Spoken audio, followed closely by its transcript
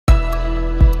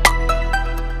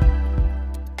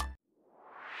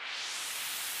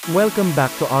Welcome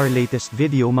back to our latest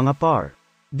video mga par.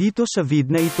 Dito sa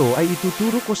vid na ito ay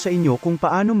ituturo ko sa inyo kung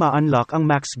paano ma-unlock ang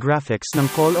max graphics ng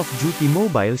Call of Duty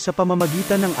Mobile sa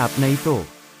pamamagitan ng app na ito.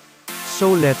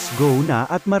 So let's go na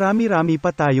at marami-rami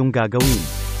pa tayong gagawin.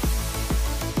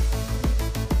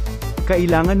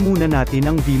 Kailangan muna natin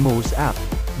ang VMOS app.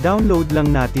 Download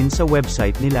lang natin sa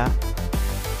website nila.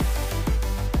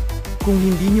 Kung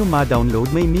hindi nyo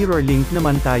ma-download may mirror link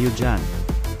naman tayo dyan.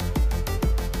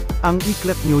 Ang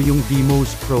i-click nyo yung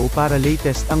VMOS Pro para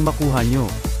latest ang makuha nyo.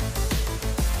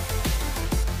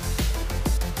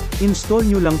 Install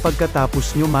nyo lang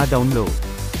pagkatapos nyo ma-download.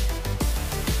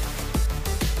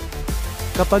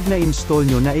 Kapag na-install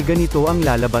nyo na ganito ang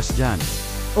lalabas dyan.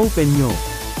 Open nyo.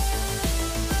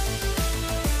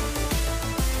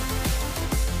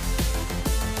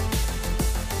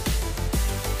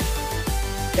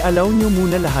 I-allow nyo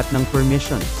muna lahat ng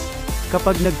permissions.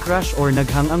 Kapag nag-crash or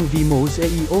nag-hang ang VMOS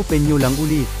i-open nyo lang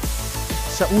ulit.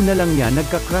 Sa una lang yan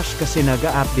nagka-crash kasi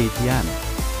nag-a-update yan.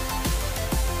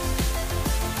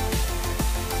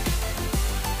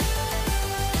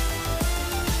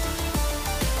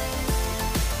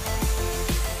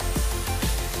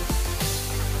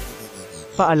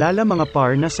 Paalala mga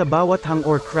par na sa bawat hang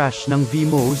or crash ng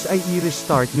VMOS ay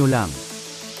i-restart nyo lang.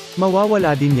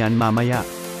 Mawawala din yan mamaya.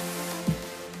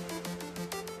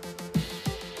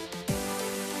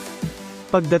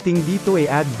 Pagdating dito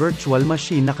add virtual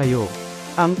machine na kayo.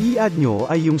 Ang i-add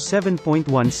nyo ay yung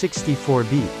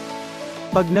 7.164B.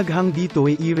 Pag naghang dito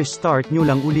i-restart nyo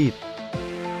lang ulit.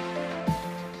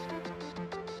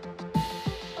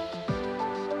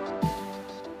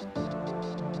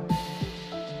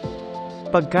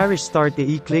 Pagka-restart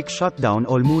i-click shutdown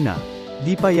all muna.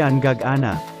 Di pa yan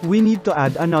gagana. We need to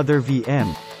add another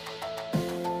VM.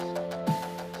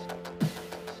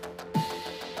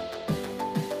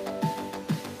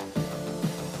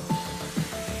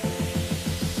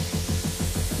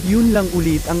 Yun lang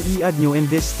ulit ang i-add nyo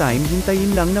and this time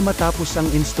hintayin lang na matapos ang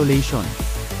installation.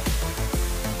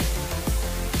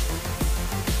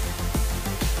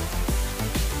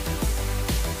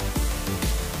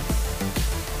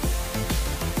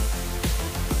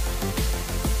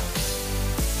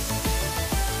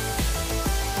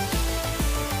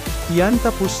 Yan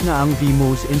tapos na ang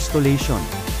VMOS installation.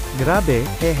 Grabe,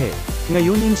 hehe.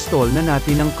 Ngayon install na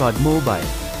natin ang COD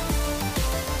Mobile.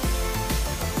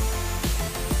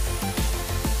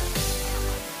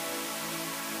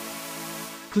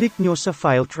 Click nyo sa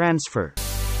File Transfer.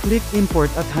 Click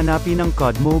Import at hanapin ang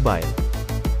COD Mobile.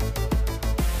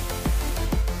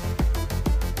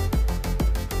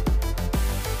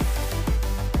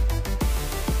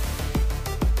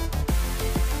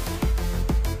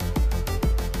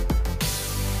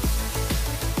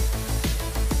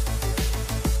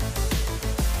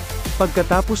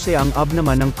 Pagkatapos ang app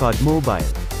naman ng COD Mobile.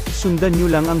 Sundan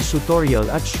nyo lang ang tutorial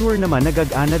at sure naman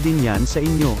nagagana din yan sa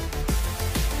inyo.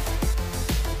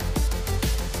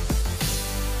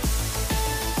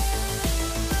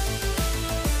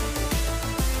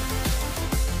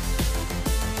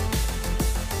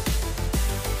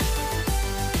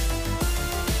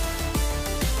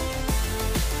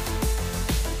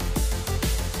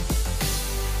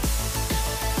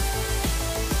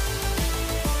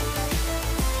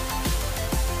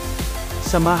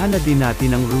 Samahan na din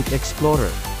natin ang Root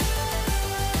Explorer.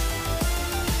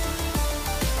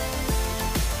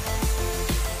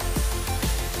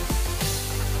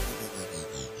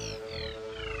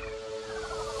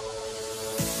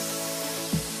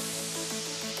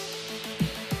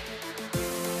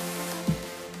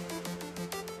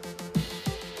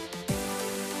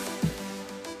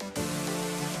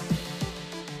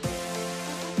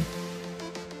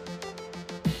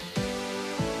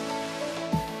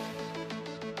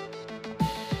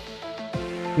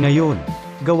 Ngayon,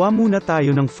 gawa muna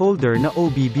tayo ng folder na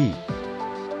OBB.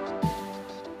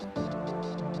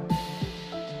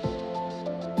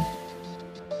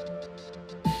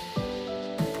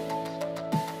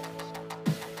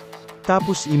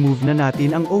 Tapos i-move na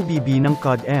natin ang OBB ng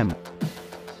CODM.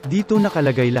 Dito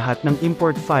nakalagay lahat ng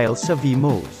import files sa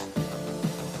VMOS.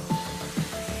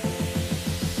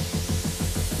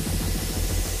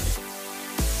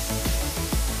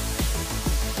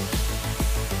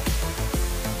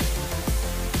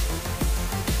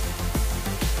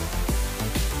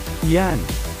 Yan.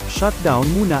 Shutdown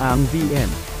muna ang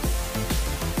VM.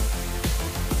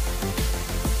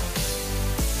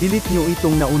 Delete nyo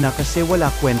itong nauna kasi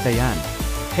wala kwenta yan.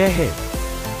 Hehe.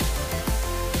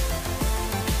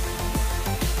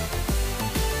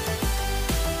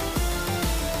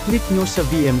 Click nyo sa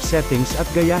VM settings at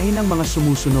gayahin ang mga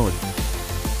sumusunod.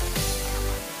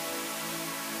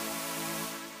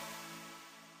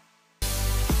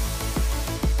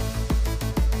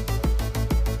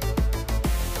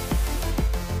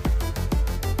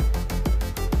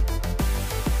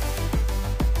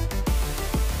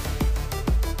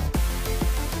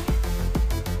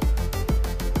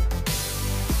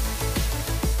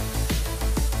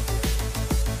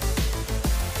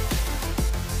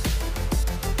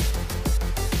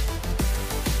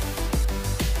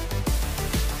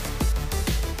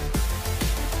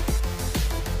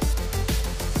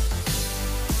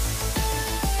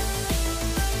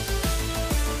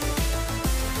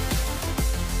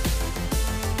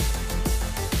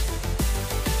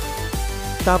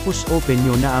 Tapos open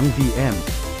nyo na ang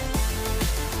VM.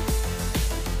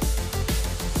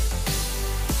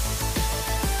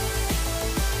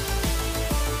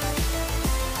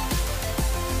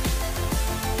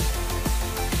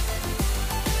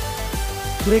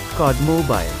 Click COD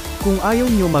Mobile. Kung ayaw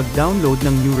nyo mag-download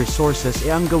ng new resources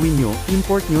ang gawin nyo,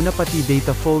 import nyo na pati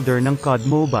data folder ng COD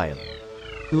Mobile.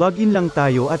 Login lang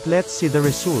tayo at let's see the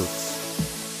results.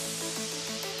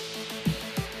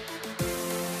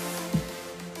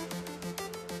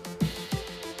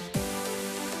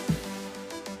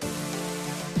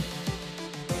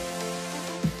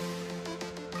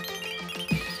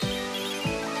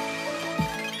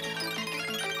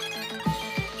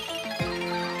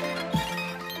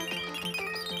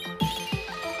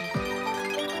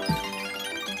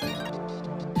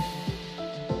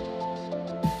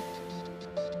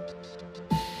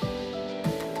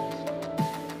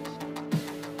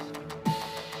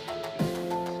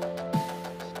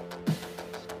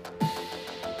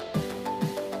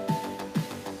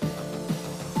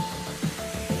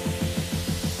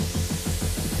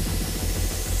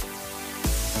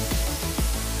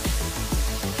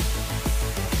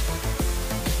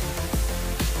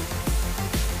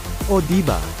 O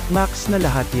diba, max na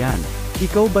lahat yan.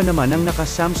 Ikaw ba naman ang naka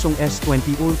Samsung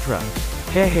S20 Ultra?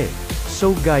 Hehe.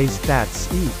 So guys, that's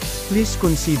it. Please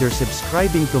consider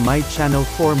subscribing to my channel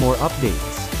for more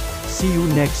updates. See you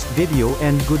next video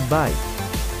and goodbye.